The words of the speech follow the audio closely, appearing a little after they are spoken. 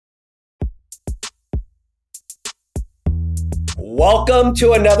Welcome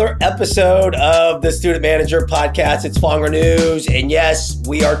to another episode of the Student Manager Podcast. It's Fonger News. And yes,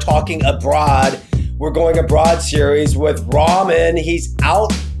 we are talking abroad. We're going abroad series with Rahman. He's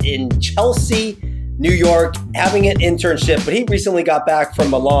out in Chelsea, New York, having an internship, but he recently got back from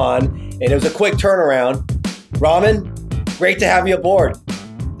Milan, and it was a quick turnaround. Rahman, great to have you aboard.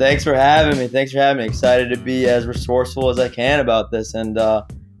 Thanks for having me. Excited to be as resourceful as I can about this, and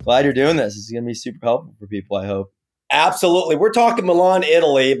glad you're doing this. It's going to be super helpful for people, I hope. Absolutely. We're talking Milan,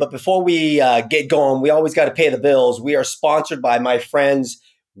 Italy, but before we get going, we always got to pay the bills. We are sponsored by my friend's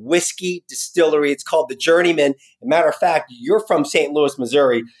whiskey distillery. It's called The Journeyman. As a matter of fact, you're from St. Louis,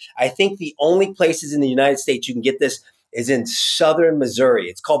 Missouri. I think the only places in the United States you can get this is in southern Missouri.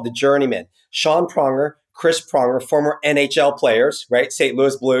 It's called The Journeyman. Sean Pronger, Chris Pronger, former NHL players, right? St.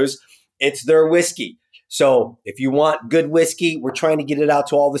 Louis Blues. It's their whiskey. So if you want good whiskey, we're trying to get it out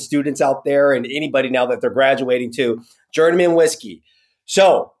to all the students out there and anybody now that they're graduating to. Journeyman whiskey.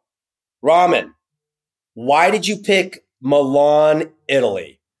 So, Rahman, why did you pick Milan,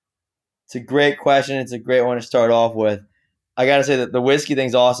 Italy? It's a great question. It's a great one to start off with. I got to say that the whiskey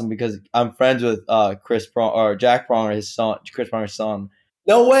thing's awesome because I'm friends with Jack Pronger, his son, Chris Pronger's son.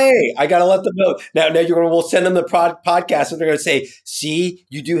 No way. I got to let them know. Now we'll send them the podcast and they're going to say, see,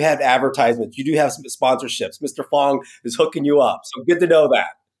 you do have advertisements. You do have some sponsorships. Mr. Fong is hooking you up. So good to know that.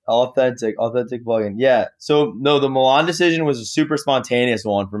 Authentic plugin. Yeah. So no, the Milan decision was a super spontaneous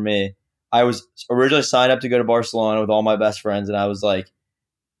one for me. I was originally signed up to go to Barcelona with all my best friends. And I was like,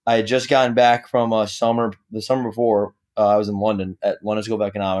 I had just gotten back from the summer before. I was in London at London School of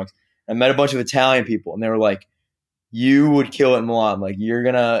Economics. I met a bunch of Italian people and they were like, you would kill it in Milan. Like you're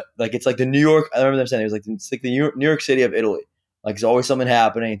gonna it's like the New York. I remember them saying it's like the New York City of Italy. Like there's always something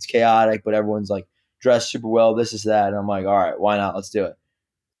happening. It's chaotic, but everyone's like dressed super well. This is that, and I'm like, all right, why not? Let's do it.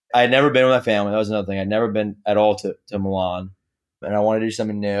 I had never been with my family. That was another thing. I'd never been at all to Milan, and I wanted to do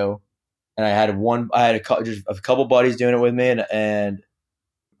something new. And I had just a couple buddies doing it with me, and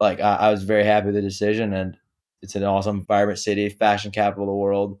I was very happy with the decision. And it's an awesome, vibrant city, fashion capital of the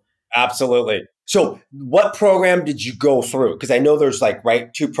world. Absolutely. So what program did you go through? Because I know there's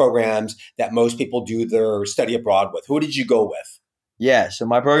two programs that most people do their study abroad with. Who did you go with? Yeah, so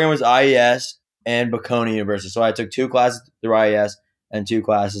my program was IES and Bocconi University. So I took 2 classes through IES and 2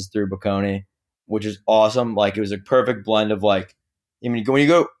 classes through Bocconi, which is awesome. Like it was a perfect blend of when you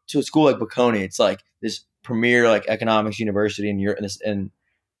go to a school like Bocconi, it's like this premier economics university in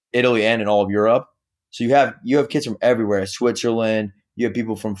Italy and in all of Europe. So you have kids from everywhere, Switzerland. You have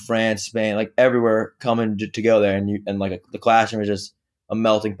people from France, Spain, everywhere coming to go there, and the classroom is just a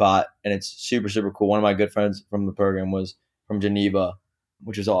melting pot, and it's super super cool. One of my good friends from the program was from Geneva,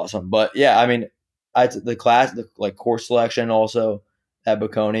 which is awesome. But yeah, I mean, the course selection also at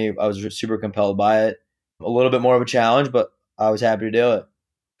Bocconi, I was super compelled by it. A little bit more of a challenge, but I was happy to do it.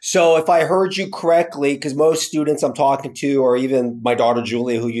 So if I heard you correctly, because most students I'm talking to, or even my daughter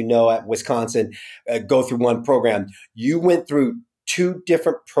Julia, who you know at Wisconsin, go through one program, you went through 2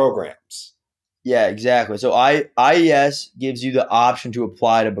 different programs. Yeah, exactly. So IES gives you the option to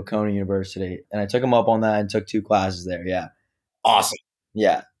apply to Bocconi University, and I took them up on that and took 2 classes there. Yeah. Awesome.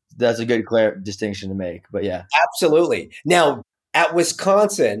 Yeah, that's a good distinction to make. But yeah. Absolutely. Now, at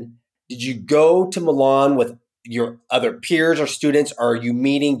Wisconsin, did you go to Milan with your other peers or students? Or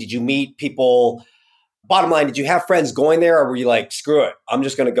did you meet people? Bottom line, did you have friends going there, or were you like, screw it, I'm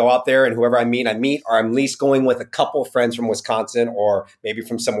just going to go out there and whoever I meet, or I'm at least going with a couple of friends from Wisconsin or maybe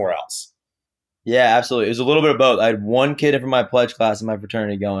from somewhere else? Yeah, absolutely. It was a little bit of both. I had one kid from my pledge class in my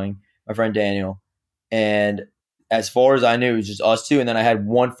fraternity going, my friend Daniel. And as far as I knew, it was just us 2. And then I had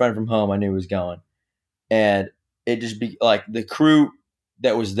one friend from home I knew was going. And it just be the crew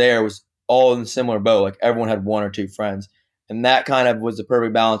that was there was all in a similar boat. Everyone had 1 or 2 friends. And that kind of was the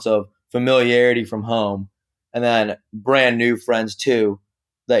perfect balance of familiarity from home and then brand new friends too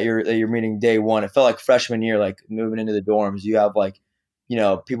that you're meeting day one. It felt like freshman year, moving into the dorms. You have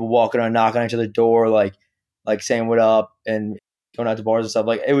people walking around, knocking on each other's door, saying what up and going out to bars and stuff.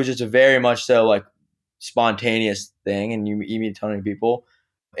 It was just a very much so spontaneous thing, and you meet a ton of people.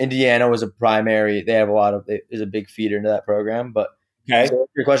 Indiana was a primary. They have is a big feeder into that program. But Okay. so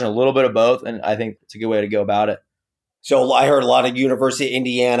your question, a little bit of both, and I think it's a good way to go about it. So I heard a lot of University of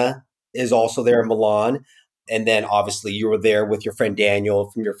Indiana is also there in Milan. And then obviously you were there with your friend Daniel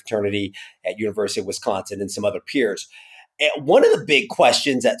from your fraternity at University of Wisconsin and some other peers. And one of the big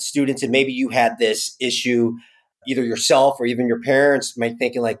questions that students, and maybe you had this issue, either yourself or even your parents might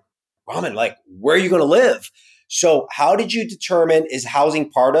thinking Rahman, where are you going to live? So how did you determine, is housing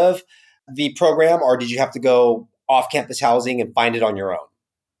part of the program, or did you have to go off campus housing and find it on your own?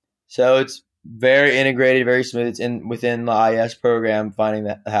 So it's very integrated, very smooth. It's in within the IS program, finding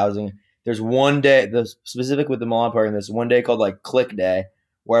the housing. There's one day, the specific with the Milan program. There's one day called like Click Day,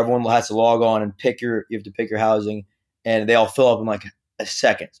 where everyone has to log on and pick your. You have to pick your housing, and they all fill up in like a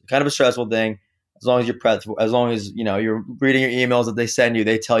second. It's kind of a stressful thing. As long as you're prepped, as long as you know you're reading your emails that they send you,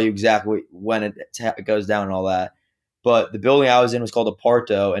 they tell you exactly when it goes down and all that. But the building I was in was called a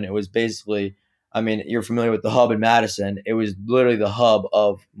Parto, and it was basically, I mean, you're familiar with the hub in Madison. It was literally the hub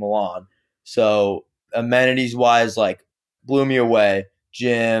of Milan. So amenities wise, like blew me away.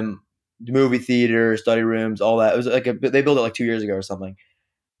 Gym, movie theater, study rooms, all that. It was like they built it like 2 years ago or something.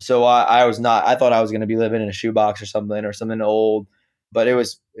 So I was not. I thought I was going to be living in a shoebox or something old, but it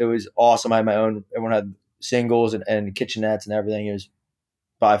was awesome. I had my own. Everyone had singles and kitchenettes and everything. It was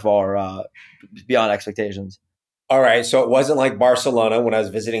by far beyond expectations. All right, so it wasn't like Barcelona when I was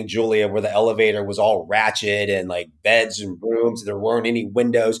visiting Julia, where the elevator was all ratchet and like beds and rooms. There weren't any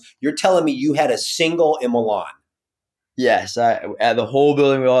windows. You're telling me you had a single in Milan? Yes, I at the whole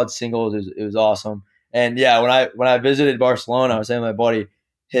building we all had singles. It was awesome. And yeah, when I visited Barcelona, I was saying to my buddy,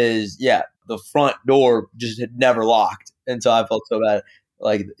 the front door just had never locked, and so I felt so bad.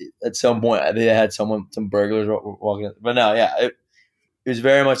 Like at some point, they had some burglars walking. But no, yeah, it was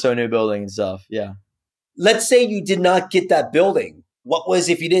very much so a new building and stuff. Yeah. Let's say you did not get that building. What was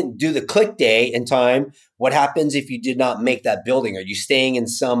if you didn't do the click day in time? What happens if you did not make that building? Are you staying in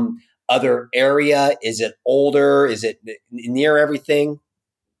some other area? Is it older? Is it near everything?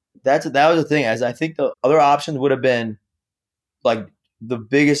 That was the thing. As I think the other options would have been like the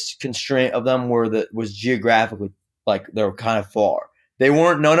biggest constraint of them was geographically, like they were kind of far. They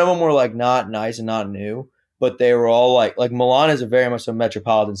weren't none of them were like not nice and not new, but they were all like Milan is a very much a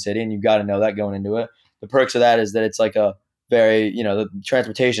metropolitan city, and you've got to know that going into it. The perks of that is that it's like a very the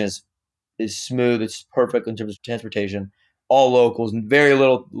transportation is smooth. It's perfect in terms of transportation. All locals, very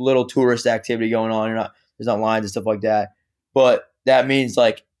little tourist activity going on. There's not lines and stuff like that. But that means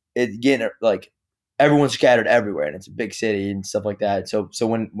like it getting like everyone's scattered everywhere, and it's a big city and stuff like that. So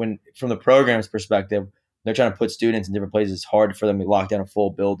when from the program's perspective, they're trying to put students in different places. It's hard for them to lock down a full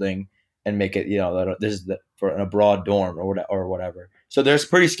building and make it this is for an abroad dorm or whatever. So they're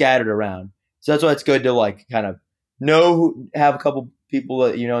pretty scattered around. So that's why it's good to like kind of have a couple people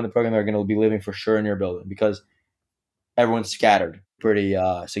that you know in the program that are going to be living for sure in your building because everyone's scattered pretty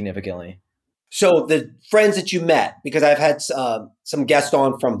significantly. So the friends that you met, because I've had some guests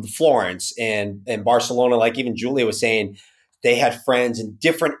on from Florence and Barcelona, like even Julia was saying, they had friends in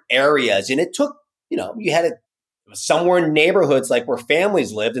different areas, and it took you had it somewhere in neighborhoods like where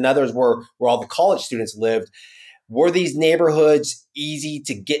families lived, and others where all the college students lived. Were these neighborhoods easy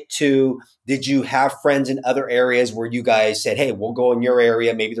to get to? Did you have friends in other areas where you guys said, hey, we'll go in your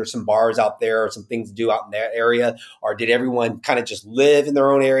area? Maybe there's some bars out there or some things to do out in that area. Or did everyone kind of just live in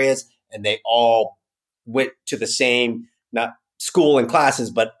their own areas and they all went to the same, not school and classes,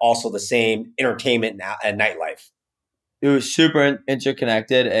 but also the same entertainment and nightlife? It was super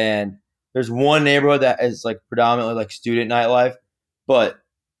interconnected, and there's one neighborhood that is like predominantly like student nightlife, but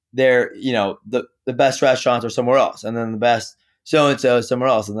they're the best restaurants are somewhere else, and then the best so and so is somewhere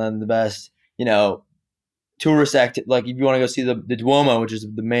else, and then the best tourist like if you want to go see the Duomo, which is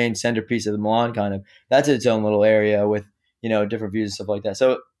the main centerpiece of the Milan, kind of that's its own little area with different views and stuff like that.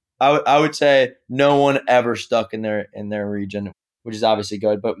 So I would say no one ever stuck in their region, which is obviously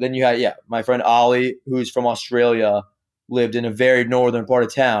good. But then you had my friend Ollie, who's from Australia, lived in a very northern part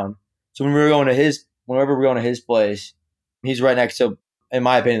of town. So whenever we're going to his place, he's right next to, in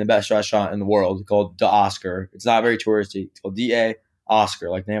my opinion, the best restaurant in the world called the Oscar. It's not very touristy. It's called DA Oscar,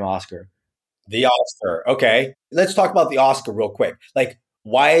 like the name Oscar. The Oscar. Okay. Let's talk about the Oscar real quick. Like,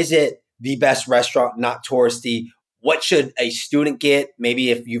 why is it the best restaurant, not touristy? What should a student get?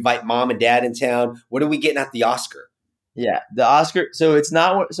 Maybe if you invite mom and dad in town, what are we getting at the Oscar? Yeah, the Oscar. So it's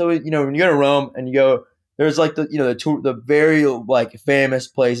not. So when you go to Rome and you go, there's like the very like famous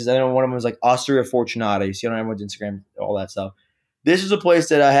places. I know one of them was like Osteria Fortunata. You see on everyone's Instagram, all that stuff. This is a place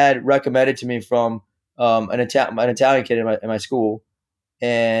that I had recommended to me from an Italian kid in my school,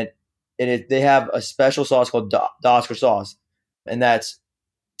 and they have a special sauce called the Oscar sauce, and that's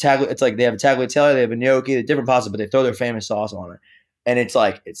it's like they have a tagliatelle, they have a gnocchi, the different pasta, but they throw their famous sauce on it, and it's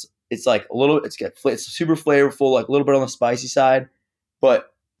like a little, it's super flavorful, like a little bit on the spicy side, but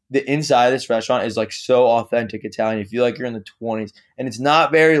the inside of this restaurant is like so authentic Italian. You feel like you're in the 20s, and it's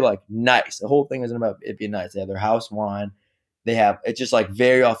not very like nice. The whole thing isn't about it being nice. They have their house wine. It's just like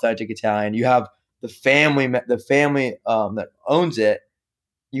very authentic Italian. You have the family that owns it.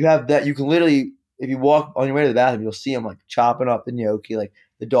 You have that. You can literally, if you walk on your way to the bathroom, you'll see them like chopping up the gnocchi, like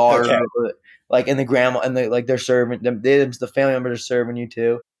the daughter, Okay. like and the grandma, and they're serving them. The family members are serving you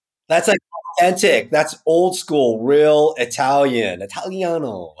too. That's like authentic. That's old school, real Italian,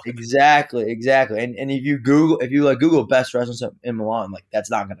 Italiano. Exactly, exactly. And if you like Google best restaurants in Milan, like that's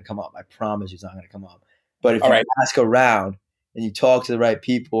not going to come up. I promise you, it's not going to come up. But if All you right. ask around and you talk to the right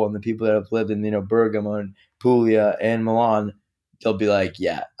people and the people that have lived in Bergamo and Puglia and Milan, they'll be like,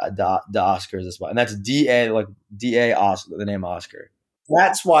 yeah, the Oscar is this one, and that's DA like DA Oscar, the name Oscar.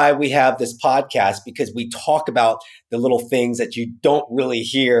 That's why we have this podcast because we talk about the little things that you don't really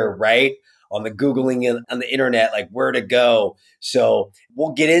hear, right? On the Googling and on the internet, like where to go. So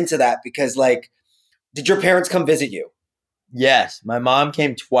we'll get into that because, like, did your parents come visit you? Yes, my mom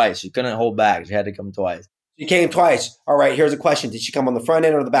came twice. She couldn't hold back. She had to come twice. You came twice. All right, here's a question. Did she come on the front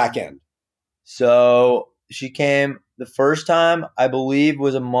end or the back end? So she came the first time, I believe,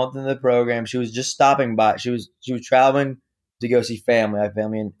 was a month in the program. She was just stopping by. She was traveling to go see family. I have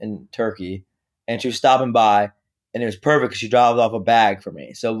family in Turkey, and she was stopping by, and it was perfect because she dropped off a bag for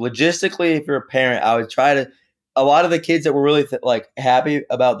me. So logistically, if you're a parent, I would try to. A lot of the kids that were really like happy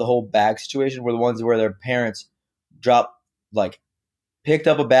about the whole bag situation were the ones where their parents dropped like picked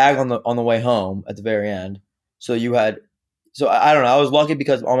up a bag on the way home at the very end. So you had, so I don't know. I was lucky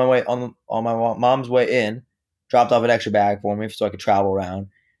because on my way on my mom's way in, dropped off an extra bag for me so I could travel around.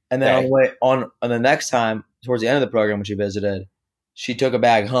 And then on the Okay. way on the next time towards the end of the program when she visited, she took a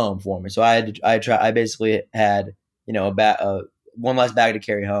bag home for me. So I basically had one less bag to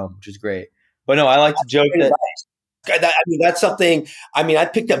carry home, which is great. But no, I like to joke Great that advice. I mean, that's something. I mean, I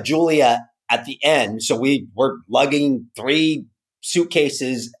picked up Julia at the end, so we were lugging three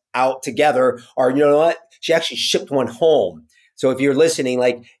suitcases out together. Or you know what? She actually shipped one home. So if you're listening,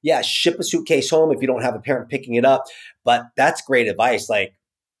 like, yeah, ship a suitcase home if you don't have a parent picking it up. But that's great advice. Like,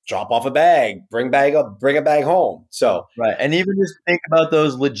 drop off a bag, bring a bag home. So right, and even just think about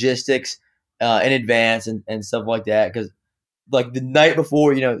those logistics in advance and stuff like that because like the night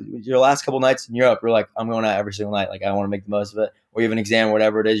before, your last couple nights in Europe, you're like, I'm going out every single night. Like I want to make the most of it. Or you have an exam, or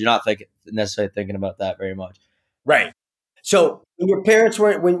whatever it is. You're not necessarily thinking about that very much. right. So when your parents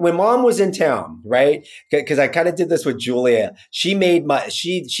were when mom was in town, right? Because I kind of did this with Julia. She made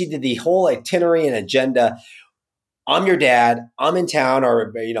she did the whole itinerary and agenda. I'm your dad. I'm in town,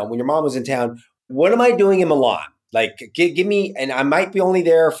 or when your mom was in town. What am I doing in Milan? Like, give me, and I might be only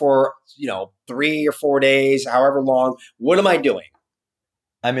there for 3 or 4 days, however long. What am I doing?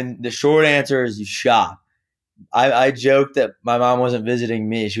 I mean, the short answer is you shop. I joked that my mom wasn't visiting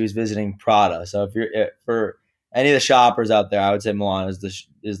me; she was visiting Prada. So if you're for any of the shoppers out there, I would say Milan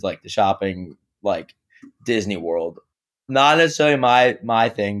is like the shopping like Disney World. Not necessarily my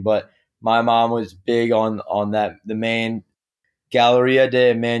thing, but my mom was big on that the main Galleria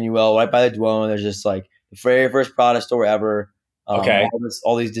de Emmanuel, right by the Duomo. There's just like the very first Prada store ever. Okay.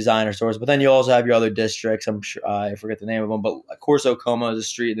 All these designer stores, but then you also have your other districts. I'm sure I forget the name of them, but Corso Como is a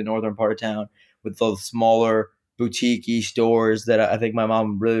street in the northern part of town with those smaller boutique stores that I think my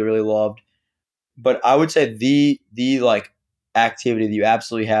mom really really loved. But I would say the like activity that you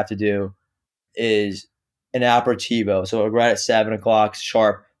absolutely have to do is an aperitivo. So right at 7 o'clock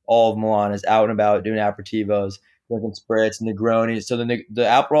sharp, all of Milan is out and about doing aperitivos, drinking spritz, Negronis. So the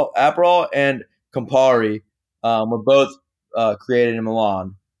Aperol and Campari were both created in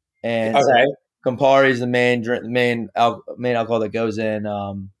Milan, and so Okay. Campari is the main drink, main alcohol that goes in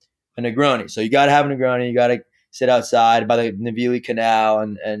a Negroni. So you got to have a Negroni. You got to sit outside by the Navili Canal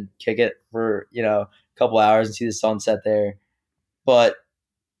and kick it for a couple hours and see the sunset there. But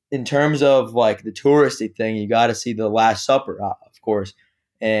in terms of like the touristy thing, you got to see the Last Supper, of course,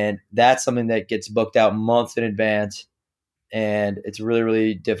 and that's something that gets booked out months in advance, and it's really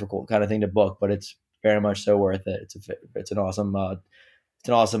really difficult kind of thing to book, but it's very much so worth it. It's an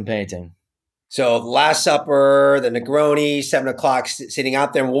awesome painting. So Last Supper, the Negroni, 7 o'clock, sitting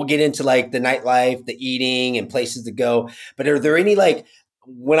out there, and we'll get into like the nightlife, the eating, and places to go. But are there any like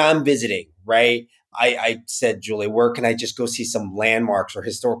when I'm visiting, right? I said, Julie, where can I just go see some landmarks or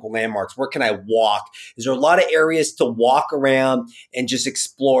historical landmarks? Where can I walk? Is there a lot of areas to walk around and just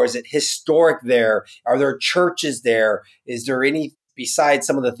explore? Is it historic there? Are there churches there? Is there any besides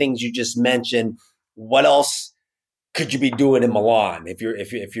some of the things you just mentioned? What else could you be doing in Milan if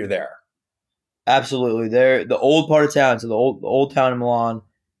you're there? Absolutely, there the old part of town, so the old town in Milan,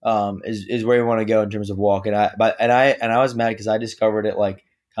 is where you want to go in terms of walking. I was mad because I discovered it like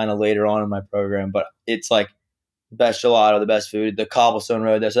kind of later on in my program, but it's like the best gelato, the best food, the cobblestone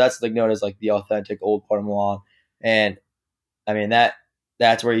road there. So that's like known as like the authentic old part of Milan. And I mean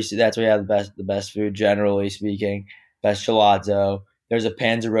that's where you have the best food generally speaking, best gelato. There's a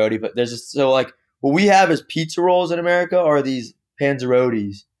panzerotti, but there's just so like what we have is pizza rolls in America are these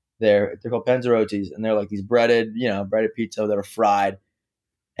panzerottis. They're called panzerottis, and they're like these breaded pizza that are fried.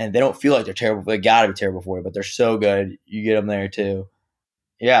 and they don't feel like they're terrible. They gotta be terrible for you, but they're so good. You get them there too.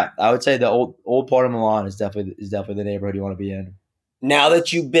 Yeah, I would say the old part of Milan is definitely the neighborhood you want to be in. Now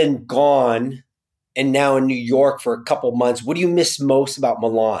that you've been gone and now in New York for a couple months, what do you miss most about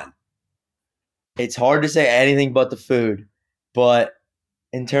Milan? It's hard to say anything but the food, but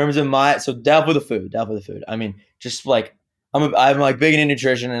in terms of so definitely the food. I mean, just like I'm like big into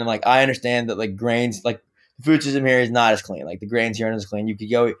nutrition, and like I understand that like grains, like the food system here is not as clean. Like the grains here aren't as clean. You could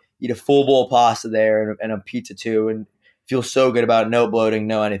go eat a full bowl of pasta there and a pizza too, and feel so good about it, no bloating,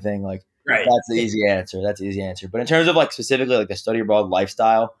 no anything. Like Right. that's the easy answer. That's the easy answer. But in terms of like specifically like the study abroad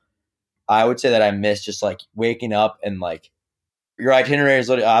lifestyle, I would say that I miss just like waking up and like your itinerary is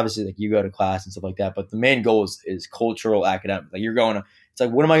obviously like you go to class and stuff like that, but the main goal is cultural academic. Like you're going to, it's like,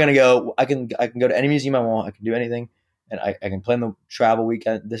 when am I going to go? I can go to any museum I want. I can do anything, and I can plan the travel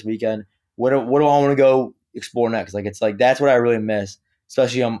weekend this weekend. What do I want to go explore next? Like it's like that's what I really miss.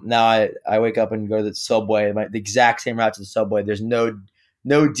 Especially now I wake up and go to the subway, the exact same route to the subway. There's no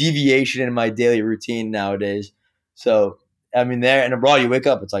deviation in my daily routine nowadays. So I mean, there and abroad, you wake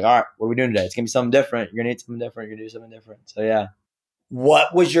up, it's like, all right, what are we doing today? It's gonna be something different. You're gonna eat something different. You're gonna do something different. So yeah.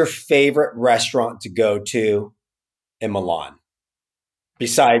 What was your favorite restaurant to go to in Milan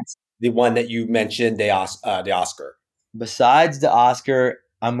besides the one that you mentioned, the Oscar? Besides the Oscar,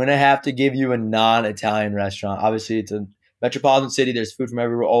 I'm gonna have to give you a non-Italian restaurant. Obviously, it's a metropolitan city. There's food from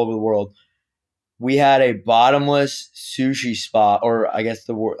everywhere, all over the world. We had a bottomless sushi spot, or I guess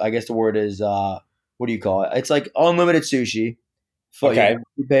the word is what do you call it? It's like unlimited sushi. Okay.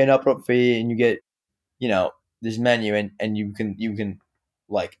 You pay an upfront fee and you get you know this menu, and you can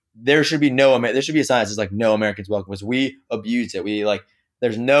like there should be a sign that says like no Americans welcome, because we abused it. We like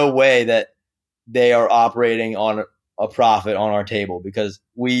there's no way that they are operating on a profit on our table because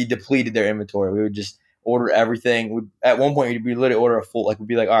we depleted their inventory. We would just order everything. At one point, we'd literally order a full, like, we'd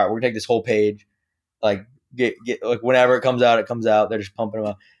be like, all right, we're gonna take this whole page, like, get like whenever it comes out, it comes out. They're just pumping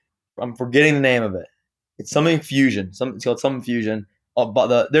them out. I'm forgetting the name of it. It's something fusion. It's called something fusion.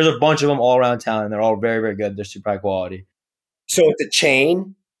 But there's a bunch of them all around town, and they're all very, very good. They're super high quality. So it's a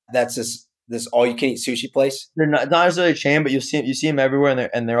chain. That's this all you can eat sushi place. They're not necessarily a chain, but you see them everywhere,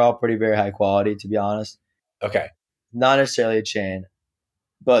 and they're all pretty very high quality. To be honest, Okay. not necessarily a chain.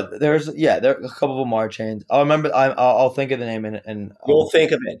 But there are a couple of them are chains. I'll remember. I'll think of the name, and You'll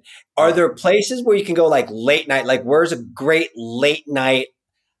think of it. Are yeah. there places where you can go like late night? Like where's a great late night?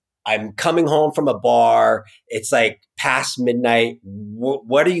 I'm coming home from a bar. It's like past midnight.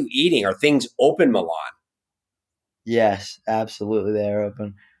 What are you eating? Are things open, Milan? Yes, absolutely, they are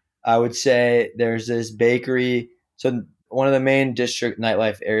open. I would say there's this bakery. So one of the main district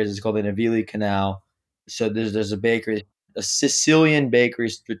nightlife areas is called the Navili Canal. So there's a bakery, a Sicilian bakery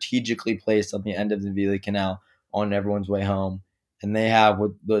strategically placed on the end of the Navili Canal on everyone's way home, and they have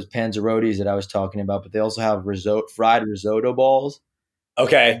with those panzerottis that I was talking about, but they also have fried risotto balls,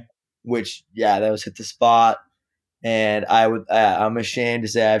 Okay. which yeah, that was hit the spot. And I'm ashamed to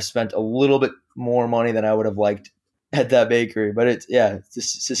say I've spent a little bit more money than I would have liked at that bakery, but it's a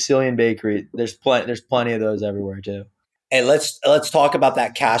Sicilian bakery. There's plenty of those everywhere too. And let's talk about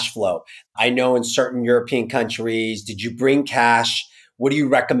that cash flow. I know in certain European countries, did you bring cash? What do you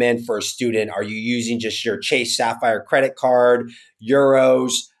recommend for a student? Are you using just your Chase Sapphire credit card,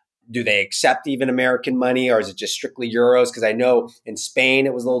 euros? Do they accept even American money, or is it just strictly euros? Because I know in Spain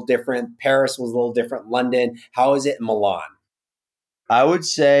it was a little different, Paris was a little different, London. How is it in Milan? I would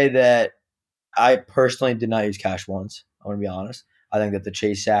say that I personally did not use cash once. I want to be honest. I think that the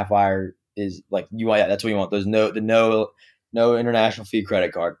Chase Sapphire is like you want. Yeah, that's what you want. There's no international fee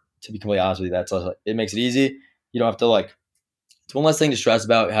credit card. To be completely honest with you, it makes it easy. You don't have to like it's one less thing to stress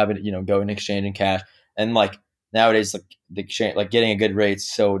about having go and exchange in cash. And like nowadays, like the exchange, like getting a good rate,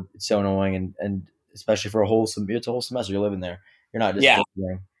 it's so annoying, and especially for it's a whole semester you're living there. You're not just Yeah,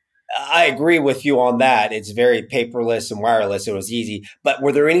 visiting. I agree with you on that. It's very paperless and wireless. It was easy. But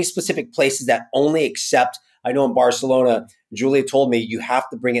were there any specific places that only accept? I know in Barcelona, Julia told me you have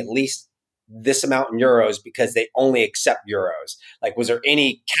to bring at least this amount in euros because they only accept euros. Like, was there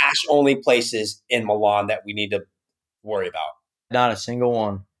any cash only places in Milan that we need to worry about? Not a single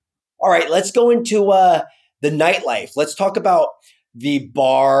one. All right, let's go into the nightlife. Let's talk about the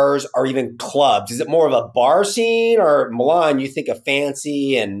bars or even clubs. Is it more of a bar scene or Milan? You think of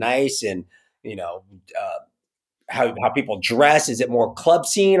fancy and nice and you know uh, how people dress? Is it more club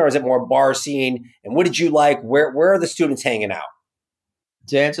scene or is it more bar scene? And what did you like? Where are the students hanging out?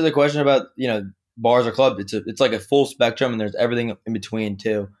 To answer the question about bars or clubs, it's like a full spectrum, and there's everything in between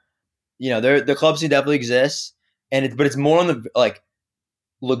too. The club scene definitely exists, but it's more on the like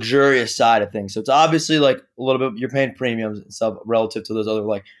luxurious side of things. So it's obviously like a little bit you're paying premiums and stuff relative to those other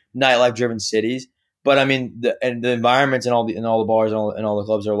like nightlife driven cities. But I mean, the environments and all the bars and all the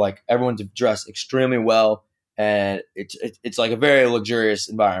clubs are like everyone's dressed extremely well, and it's like a very luxurious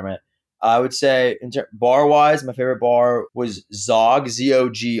environment. I would say bar wise, my favorite bar was Zog on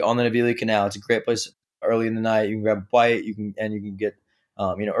the Navili Canal. It's a great place early in the night. You can grab a bite, you can get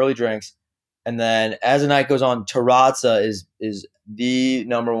early drinks. And then as the night goes on, Terrazza is the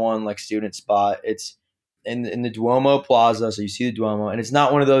number one like student spot. It's in the Duomo Plaza, so you see the Duomo, and it's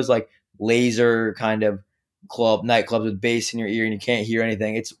not one of those like laser kind of nightclubs with bass in your ear and you can't hear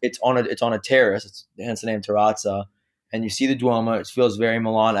anything. It's on a terrace. It's hence the name Terrazza, and you see the Duomo. It feels very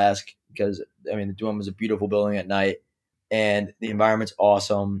Milan esque because I mean the Duomo is a beautiful building at night, and the environment's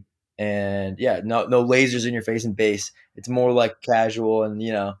awesome. And yeah, no lasers in your face and bass. It's more like casual and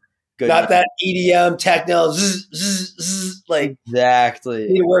good. Not that EDM techno, zzz, zzz, zzz, like Exactly.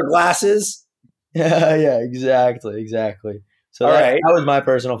 need to wear glasses. Yeah, exactly. So All right, that was my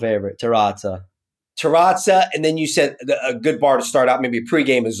personal favorite, Terrazza. Terrazza, and then you said a good bar to start out, maybe a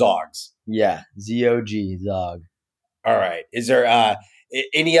pregame is Zogs. Yeah, Zog. All right. Is there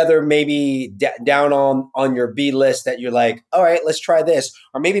any other maybe down on your B list that you're like, all right, let's try this,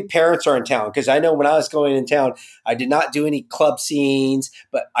 or maybe parents are in town? Because I know when I was going in town, I did not do any club scenes,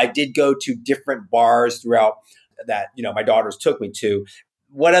 but I did go to different bars throughout that my daughters took me to.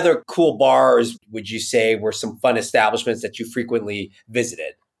 What other cool bars would you say were some fun establishments that you frequently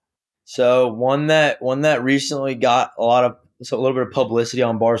visited? So one that recently got a little bit of publicity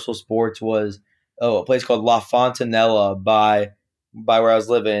on Barstool Sports was a place called La Fontanella by where I was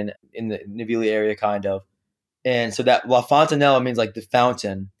living in the Navili area, kind of. And so that La Fontanella means like the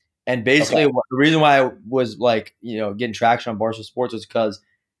fountain. And Okay. basically, the reason why I was like getting traction on Barstool Sports was because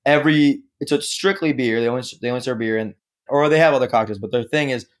it's strictly beer. They only serve beer and or they have other cocktails, but their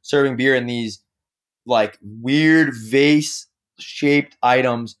thing is serving beer in these like weird vase shaped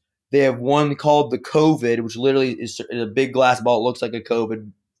items. They have one called the COVID, which literally is a big glass ball. It looks like a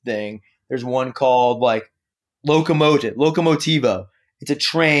COVID thing. There's one called like Locomotivo. It's a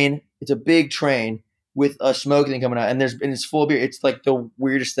train. It's a big train with a smoke thing coming out, and it's full of beer. It's like the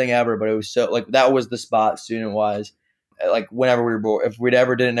weirdest thing ever, but it was so like that was the spot student wise. Like whenever we were bored, if we'd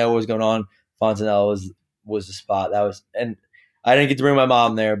ever didn't know what was going on, Fontanelle was the spot. That was and I didn't get to bring my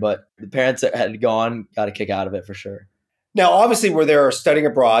mom there, but the parents that had gone got a kick out of it for sure. Now, obviously, where there are studying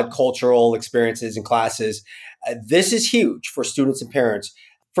abroad, cultural experiences and classes, this is huge for students and parents.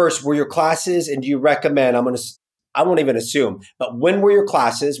 First, were your classes, and do you recommend? I won't even assume, but when were your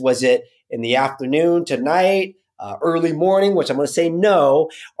classes? Was it in the afternoon, to night, early morning? Which I'm going to say no.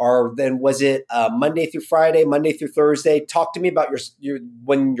 Or then was it Monday through Friday, Monday through Thursday? Talk to me about your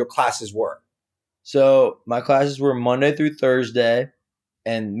when your classes were. So my classes were Monday through Thursday,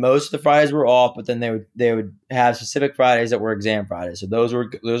 and most of the Fridays were off. But then they would have specific Fridays that were exam Fridays. So those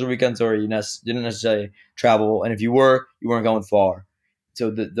were weekends where didn't necessarily travel, and if you weren't going far. So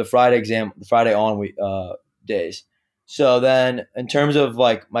the Friday on week days. So then in terms of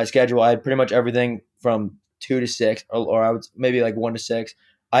like my schedule, I had pretty much everything from 2 to 6, or I would maybe like 1 to 6.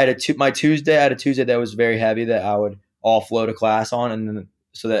 My Tuesday. I had a Tuesday that was very heavy that I would offload a class on, and then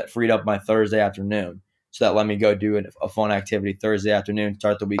so that freed up my Thursday afternoon. So that let me go do a fun activity Thursday afternoon,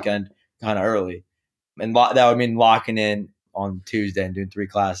 start the weekend kind of early. And that would mean locking in on Tuesday and doing 3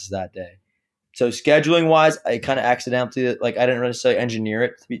 classes that day. So scheduling wise, I kind of accidentally, like I didn't necessarily engineer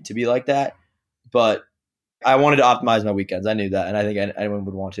it to be like that, but I wanted to optimize my weekends. I knew that, and I think anyone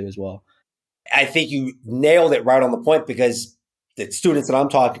would want to as well. I think you nailed it right on the point because the students that I'm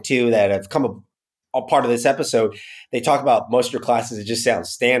talking to that have come a part of this episode, they talk about most of your classes. It just sounds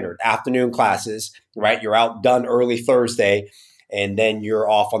standard afternoon classes, right? You're out done early Thursday, and then you're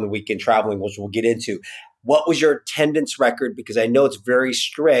off on the weekend traveling, which we'll get into. What was your attendance record? Because I know it's very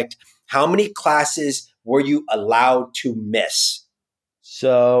strict. How many classes were you allowed to miss?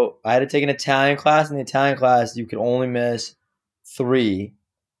 So I had to take an Italian class. In the Italian class, you could only miss 3,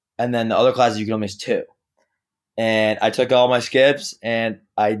 and then the other classes you could only miss 2. And I took all my skips, and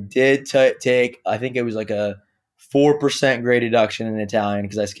I did take. I think it was like a 4% grade deduction in Italian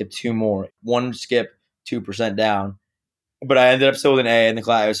because I skipped 2 more. One skip, 2% down, but I ended up still with an A in the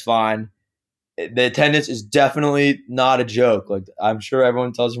class. It was fine. The attendance is definitely not a joke. Like I'm sure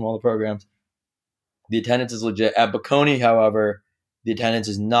everyone tells you from all the programs, the attendance is legit. At Bocconi, however, the attendance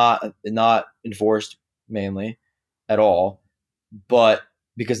is not enforced mainly at all, but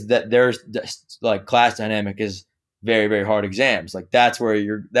because there's like class dynamic is very very hard exams. Like that's where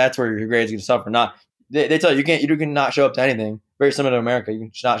your grades are gonna suffer. Not they tell you you can not show up to anything. Very similar to America, you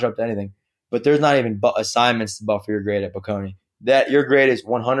can not show up to anything. But there's not even assignments to buffer your grade at Bocconi. that your grade is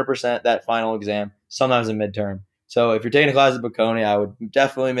 100% that final exam, sometimes a midterm. So if you're taking a class at Bocconi, I would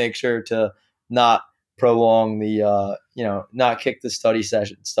definitely make sure to not prolong the, not kick the study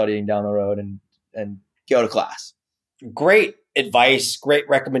session, studying down the road, and go to class. Great advice, great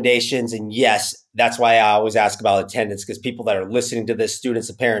recommendations. And yes, that's why I always ask about attendance, because people that are listening to this, students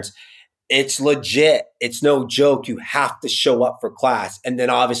and parents, it's legit. It's no joke. You have to show up for class. And then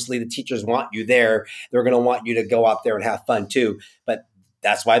obviously the teachers want you there. They're going to want you to go out there and have fun too. But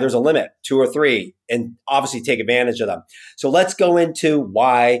that's why there's a limit, 2 or 3, and obviously take advantage of them. So let's go into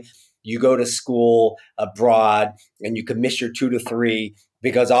why you go to school abroad and you can miss your 2 to 3,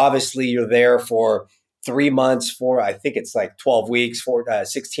 because obviously you're there for 3 months, I think it's like 12 weeks,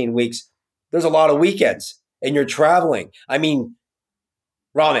 16 weeks. There's a lot of weekends and you're traveling. I mean,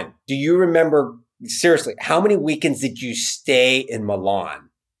 Rahman, do you remember, seriously, how many weekends did you stay in Milan?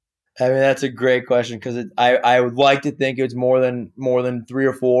 I mean, that's a great question because I would like to think it was more than 3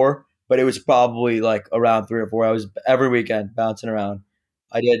 or 4, but it was probably like around 3 or 4. I was every weekend bouncing around.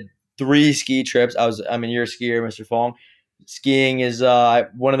 I did 3 ski trips. You're a skier, Mr. Fong. Skiing is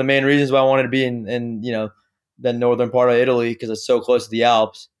one of the main reasons why I wanted to be in the northern part of Italy because it's so close to the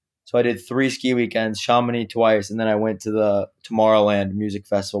Alps. So I did 3 ski weekends, Chamonix twice, and then I went to the Tomorrowland music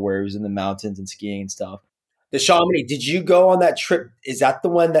festival where it was in the mountains and skiing and stuff. The Chamonix, did you go on that trip? Is that the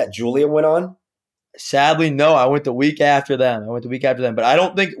one that Julia went on? Sadly, no. I went the week after them. But I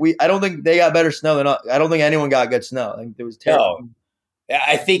don't think they got better snow than us. I don't think anyone got good snow. I think it was terrible. No.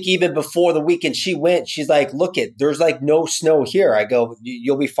 I think even before the weekend she went, she's like, look, there's like no snow here. I go,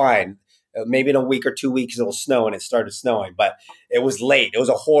 you'll be fine. Maybe in a week or 2 weeks it'll snow, and it started snowing, but it was late. It was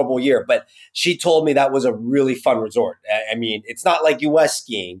a horrible year. But she told me that was a really fun resort. I mean, it's not like US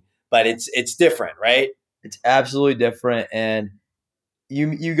skiing, but it's different, right? It's absolutely different, and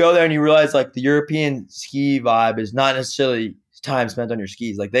you go there and you realize like the European ski vibe is not necessarily time spent on your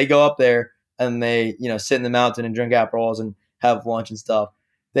skis. Like they go up there and they sit in the mountain and drink Aperols and have lunch and stuff.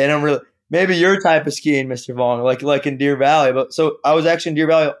 They don't really maybe your type of skiing, Mr. Vaughn, like in Deer Valley. But so I was actually in Deer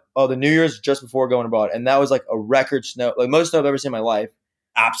Valley. Oh, the New Year's just before going abroad, and that was like a record snow, like most snow I've ever seen in my life.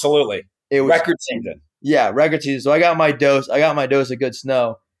 Absolutely. It was Record season. yeah, record season. So I got my dose. I got my dose of good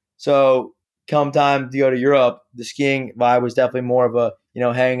snow. So come time to go to Europe, the skiing vibe was definitely more of a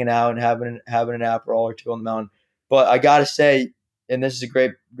hanging out and having an Aperol or two on the mountain. But I gotta say, and this is a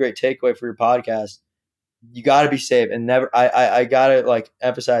great takeaway for your podcast. You got to be safe and never. I gotta like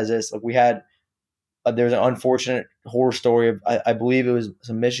emphasize this. Like we had there was an unfortunate horror story of I believe it was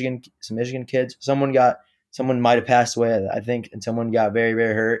some Michigan kids. Someone might have passed away, I think, and someone got very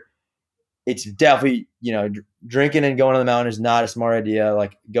very hurt. It's definitely drinking and going on the mountain is not a smart idea.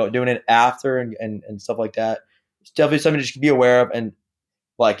 Like doing it after and stuff like that. It's definitely something you should be aware of. And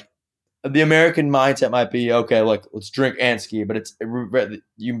like the American mindset might be okay. Like let's drink and ski, but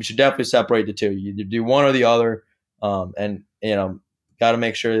you should definitely separate the two. You either do one or the other, and got to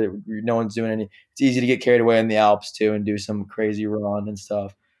make sure that no one's doing any. It's easy to get carried away in the Alps too and do some crazy run and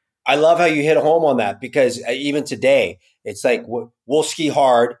stuff. I love how you hit home on that, because even today, it's like we'll ski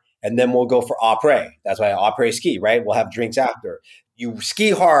hard and then we'll go for après. That's why après ski, right? We'll have drinks after. You ski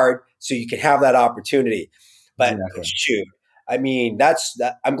hard so you can have that opportunity. But Exactly. shoot, I mean,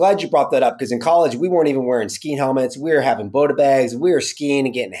 I'm glad you brought that up, because in college we weren't even wearing skiing helmets. We were having Bota bags. We were skiing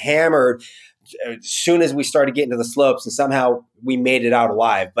and getting hammered as soon as we started getting to the slopes, and somehow we made it out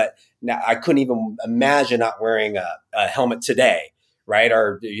alive. But now I couldn't even imagine not wearing a helmet today, right?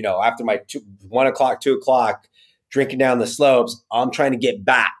 Or after my 1 o'clock, 2 o'clock, drinking down the slopes, I'm trying to get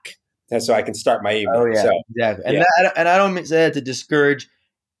back, and so I can start my evening. Oh yeah, So exactly. yeah, And I don't say that to discourage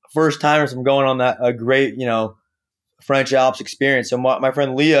first timers from going on that a great French Alps experience. So my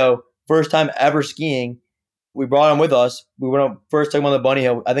friend Leo, first time ever skiing, we brought him with us. We went on first time on the bunny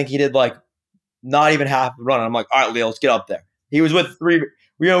hill. I think he did like not even half the run. And I'm like, all right, Leo, let's get up there. He was with 3.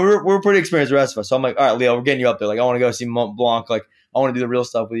 We were pretty experienced, the rest of us. So I'm like, all right, Leo, we're getting you up there. Like I want to go see Mont Blanc. Like I want to do the real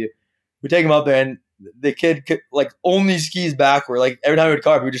stuff with you. We take him up there, and the kid could, like only skis backward. Like every time we would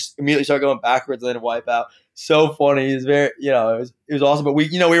carve, we would just immediately start going backwards and then wipe out. So funny. He's very, it was awesome. But we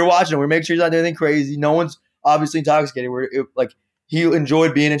were watching him. We were making sure he's not doing anything crazy. No one's obviously intoxicated. Like he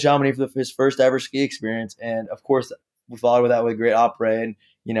enjoyed being in Chamonix for his first ever ski experience, and of course we followed with that with a great opera, and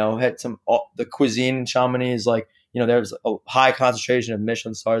had the cuisine in Chamonix is like there's a high concentration of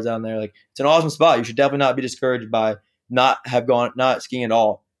Michelin stars down there. Like it's an awesome spot. You should definitely not be discouraged by not skiing at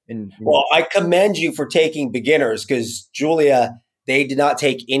all. well, I commend you for taking beginners, because Julia, they did not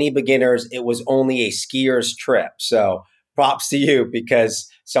take any beginners. It was only a skier's trip. So props to you,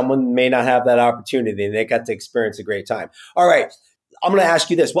 because someone may not have that opportunity and they got to experience a great time. All right. I'm going to ask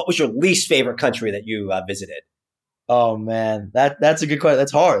you this. What was your least favorite country that you visited? Oh man, that's a good question.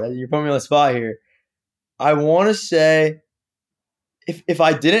 That's hard. You're putting me on the spot here. I want to say if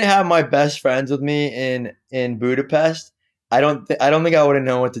I didn't have my best friends with me in Budapest, I don't think I would have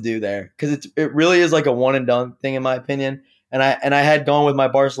known what to do there because it really is like a one and done thing in my opinion. And I had gone with my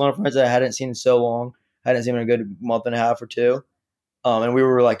Barcelona friends that I hadn't seen in so long. I hadn't seen them in a good month and a half or two. And we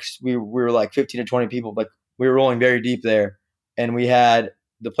were like 15 to 20 people, like we were rolling very deep there. And we had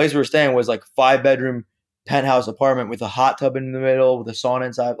the place we were staying was like 5 bedroom penthouse apartment with a hot tub in the middle with a sauna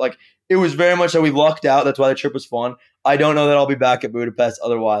inside. Like it was very much that we lucked out. That's why the trip was fun. I don't know that I'll be back at Budapest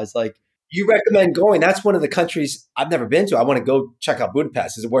otherwise. Like You recommend going? That's one of the countries I've never been to. I want to go check out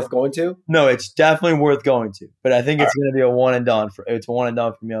Budapest. Is it worth going to? no, it's definitely worth going to, but I think it's going to be a one and done for it's a one and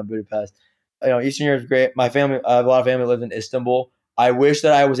done for me on Budapest. Eastern Europe is great. My family, I have a lot of family that lives in Istanbul. I wish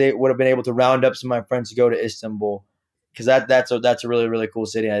that would have been able to round up some of my friends to go to Istanbul because that's a really really cool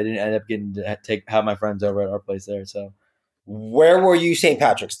city. I didn't end up getting to have my friends over at our place there, so Where were you St.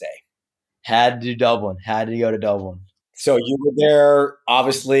 Patrick's Day? had to do Dublin. Had to go to Dublin. So you were there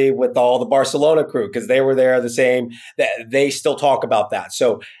obviously with all the Barcelona crew because they were there the same. That they still talk about that.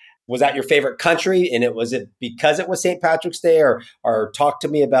 So was that your favorite country? And it because it was St. Patrick's Day, or talk to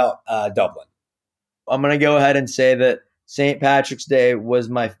me about Dublin. I'm gonna go ahead and say that St. Patrick's Day was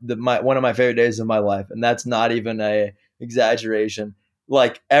my one of my favorite days of my life, and that's not even a exaggeration.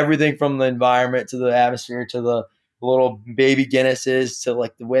 Like everything from the environment to the atmosphere to the little baby Guinnesses to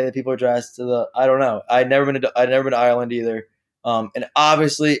like the way that people are dressed to the I don't know. I'd never been to Ireland either. And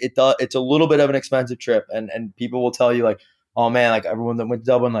obviously it's a little bit of an expensive trip, and people will tell you like, oh man, like everyone that went to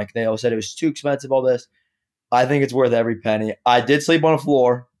Dublin, like they all said it was too expensive. All this, I think it's worth every penny. I did sleep on a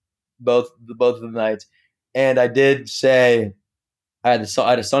floor both of the nights, and I did say I had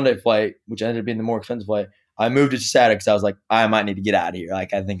a Sunday flight, which ended up being the more expensive flight. I moved it to Saturday because I was like, I might need to get out of here.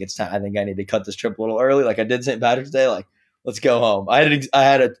 Like I think it's time. I think I need to cut this trip a little early. Like I did St. Patrick's Day. Like let's go home. I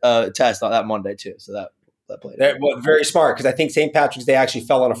had a test on that Monday too, so that played in. Well, very smart because I think St. Patrick's Day actually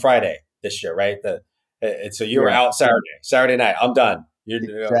fell on a Friday this year, right? So you were Yeah, out Saturday night. I'm done. You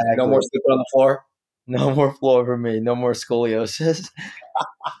no exactly. more sleeping on the floor. No more floor for me. No more scoliosis.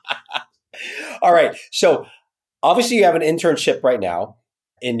 All right. So obviously you have an internship right now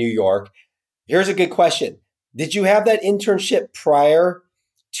in New York. Here's a good question. Did you have that internship prior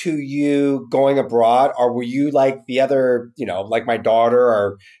to you going abroad? Or were you like the other, like my daughter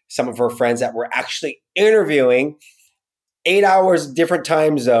or some of her friends that were actually interviewing 8 hours different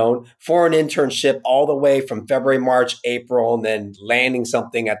time zone for an internship all the way from February, March, April, and then landing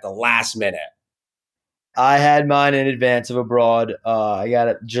something at the last minute? I had mine in advance of abroad. I got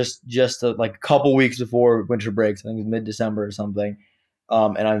it like a couple weeks before winter breaks. I think it was mid December or something.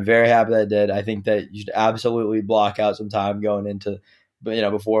 And I'm very happy that I did. I think that you should absolutely block out some time going into,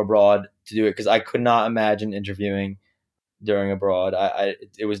 before abroad to do it because I could not imagine interviewing during abroad.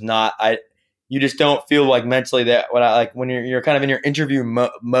 It was not. You just don't feel like mentally that when you're kind of in your interview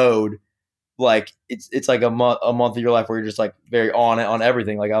mode, like it's like a month of your life where you're just like very on it on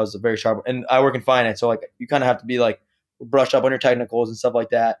everything. Like I was very sharp, and I work in finance, so like you kind of have to be like brushed up on your technicals and stuff like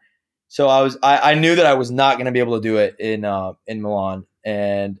that. So I knew that I was not going to be able to do it in Milan,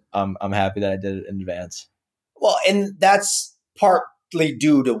 and I'm happy that I did it in advance. Well, and that's partly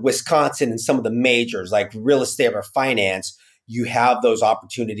due to Wisconsin and some of the majors like real estate or finance. You have those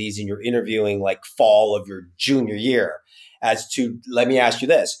opportunities and you're interviewing like fall of your junior year. Let me ask you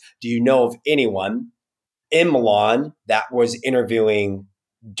this. Do you know of anyone in Milan that was interviewing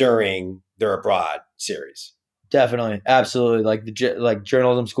during their abroad series? Definitely, absolutely. Like like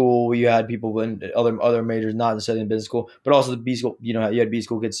journalism school, you had people in other majors, not necessarily in business school, but also the B school. You had B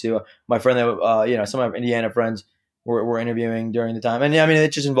school kids too. My friend that some of my Indiana friends were interviewing during the time, and yeah, I mean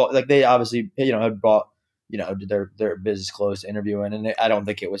it just involved like they obviously had brought their business close to interviewing, and I don't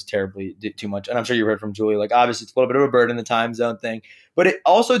think it was terribly too much. And I'm sure you heard from Julie, like obviously it's a little bit of a burden the time zone thing, but it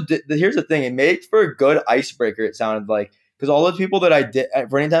also here's the thing, it made for a good icebreaker. It sounded like because all those people that I did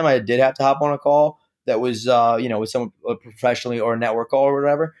for any time I did have to hop on a call that was with someone professionally or a network call or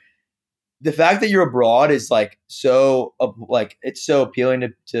whatever. The fact that you're abroad is like so like it's so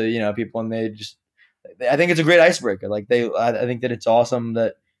appealing to people, and they just I think it's a great icebreaker. Like I think that it's awesome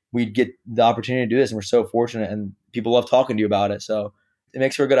that we get the opportunity to do this, and we're so fortunate, and people love talking to you about it. So it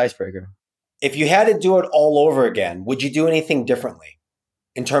makes for a good icebreaker. If you had to do it all over again, would you do anything differently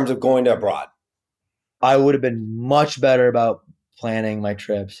in terms of going to abroad? I would have been much better about planning my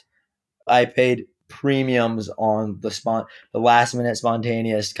trips. I paid premiums on the last minute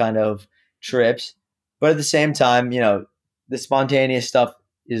spontaneous kind of trips, but at the same time, the spontaneous stuff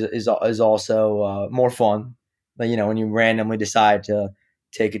is also more fun. Like when you randomly decide to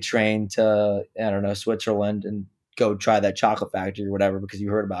take a train to I don't know Switzerland, and go try that chocolate factory or whatever because you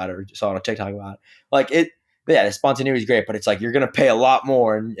heard about it or saw it on TikTok about it. Like it, yeah, the spontaneity is great, but it's like you're gonna pay a lot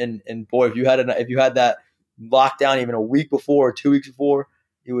more. And boy, if you had that lockdown even a week before, 2 weeks before,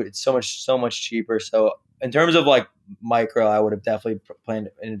 it's so much cheaper. So in terms of like micro, I would have definitely planned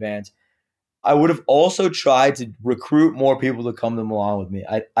in advance. I would have also tried to recruit more people to come to Milan with me.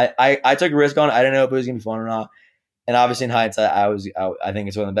 I took a risk on it. I didn't know if it was gonna be fun or not. And obviously, in hindsight, I think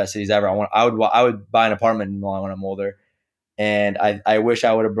it's one of the best cities ever. I would buy an apartment in Milan when I'm older, and I wish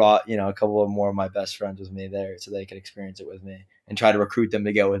I would have brought a couple of more of my best friends with me there so they could experience it with me and try to recruit them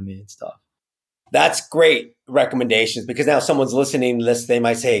to go with me and stuff. That's great recommendations because now someone's listening to this, they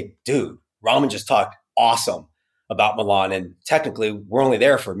might say, dude, Rahman just talked awesome about Milan. And technically, we're only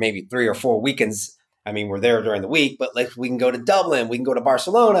there for maybe 3 or 4 weekends. I mean, we're there during the week, but like we can go to Dublin, we can go to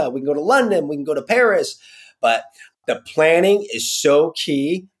Barcelona, we can go to London, we can go to Paris. But the planning is so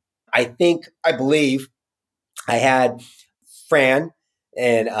key. I believe I had Fran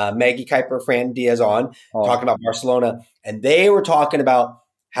and Maggie Kuiper, Fran Diaz on talking about Barcelona, and they were talking about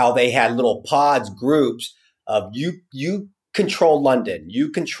how they had little pods, groups of you control London, you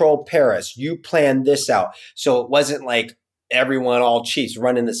control Paris, you plan this out. So it wasn't like everyone, all chiefs,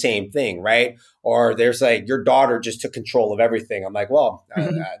 running the same thing, right? Or there's like your daughter just took control of everything. I'm like, well,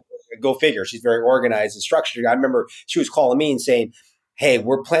 go figure. She's very organized and structured. I remember she was calling me and saying, hey,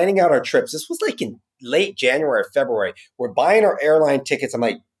 we're planning out our trips. This was like in late January or February. We're buying our airline tickets. I'm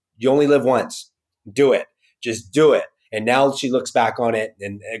like, you only live once. Do it. Just do it. And now she looks back on it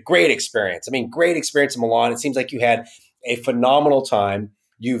and a great experience. I mean, great experience in Milan. It seems like you had a phenomenal time.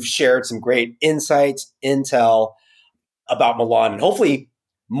 You've shared some great insights, intel about Milan, and hopefully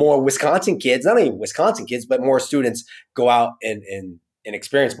more Wisconsin kids, not only Wisconsin kids, but more students go out and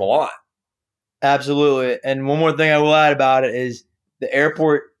experience Milan. Absolutely. And one more thing I will add about it is the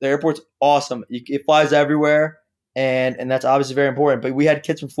airport. The airport's awesome. It flies everywhere, and that's obviously very important. But we had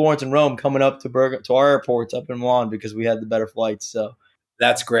kids from Florence and Rome coming up to our airports up in Milan because we had the better flights. So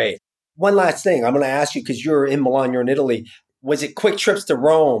That's great. One last thing I'm going to ask you because you're in Milan, you're in Italy. Was it quick trips to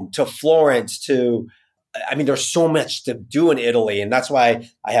Rome, to Florence, to I mean, there's so much to do in Italy, and that's why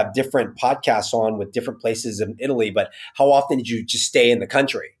I have different podcasts on with different places in Italy. But how often did you just stay in the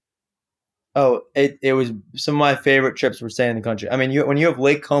country? it was some of my favorite trips were staying in the country. I mean, when you have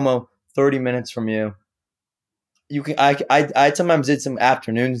Lake Como 30 minutes from you, you can I sometimes did some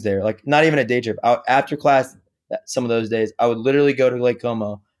afternoons there, like not even a day trip. After class, some of those days, I would literally go to Lake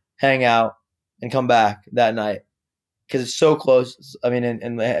Como, hang out, and come back that night because it's so close. I mean,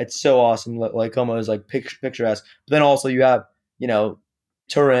 and it's so awesome. Lake Como is like picturesque. But then also you have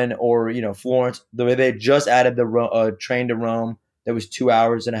Turin or Florence. The way they just added the train to Rome that was 2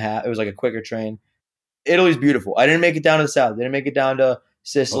 hours and a half. It was like a quicker train. Italy's beautiful. I didn't make it down to the south. Didn't make it down to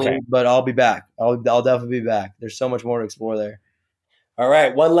Sicily, Okay. but I'll be back. I'll definitely be back. There's so much more to explore there. All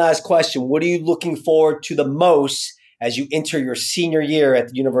right. One last question. What are you looking forward to the most as you enter your senior year at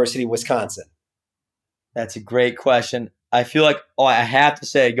the University of Wisconsin? That's a great question. I feel like I have to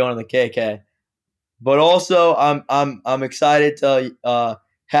say going to the KK, but also I'm excited to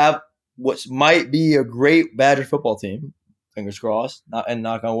have what might be a great Badger football team. Fingers crossed, and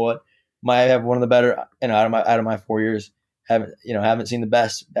knock on wood. Might have one of the better. Out of my 4 years, haven't seen the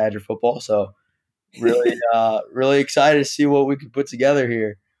best Badger football. So really really excited to see what we could put together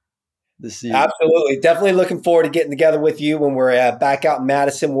here this season. Absolutely. Definitely looking forward to getting together with you when we're back out in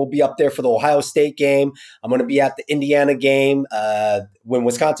Madison. We'll be up there for the Ohio State game. I'm going to be at the Indiana game when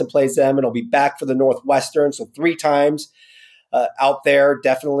Wisconsin plays them, and I'll be back for the Northwestern. So 3 times out there,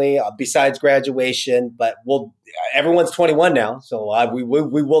 definitely, besides graduation. But everyone's 21 now, so we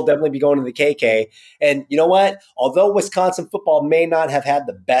will definitely be going to the KK. And you know what? Although Wisconsin football may not have had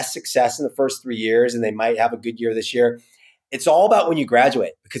the best success in the first 3 years, and they might have a good year this year, it's all about when you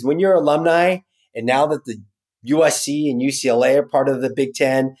graduate. Because when you're alumni, and now that the USC and UCLA are part of the Big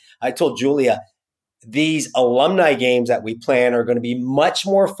Ten, I told Julia, these alumni games that we plan are going to be much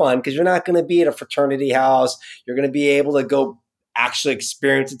more fun because you're not going to be at a fraternity house. You're going to be able to go actually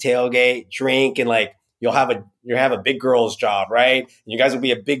experience a tailgate, drink, and like you'll have a big girl's job, right? And you guys will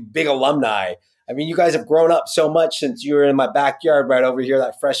be a big alumni. I mean, you guys have grown up so much since you were in my backyard right over here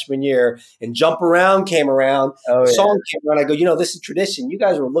that freshman year, and Jump Around came around. Oh The yeah. song came around. I go, this is tradition. You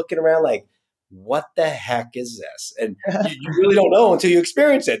guys were looking around like, what the heck is this? And you really don't know until you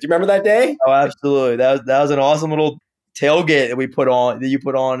experience it. Do you remember that day? Oh, absolutely. That was an awesome little tailgate that you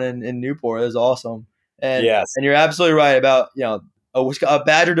put on in Newport. It was awesome. And Yes. and you're absolutely right about a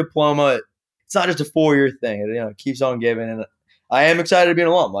Badger diploma. It's not just a 4 year thing. It keeps on giving. And I am excited to be an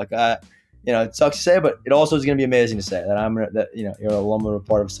alum. Like it sucks to say, but it also is going to be amazing to say that you're an alum or a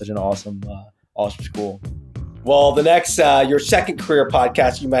part of such an awesome awesome school. Well, the next, your second career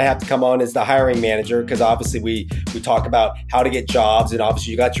podcast you might have to come on is the hiring manager, because obviously we talk about how to get jobs, and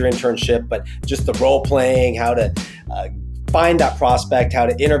obviously you got your internship, but just the role playing, how to find that prospect, how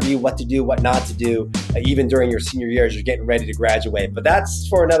to interview, what to do, what not to do, even during your senior year as you're getting ready to graduate. But that's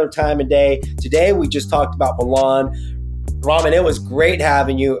for another time and day. Today we just talked about Milan. Rahman, it was great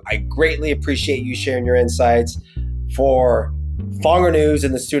having you. I greatly appreciate you sharing your insights. For Fonger News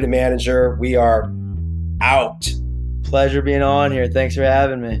and the student manager, we are out. Pleasure being on here. Thanks for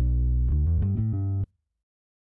having me.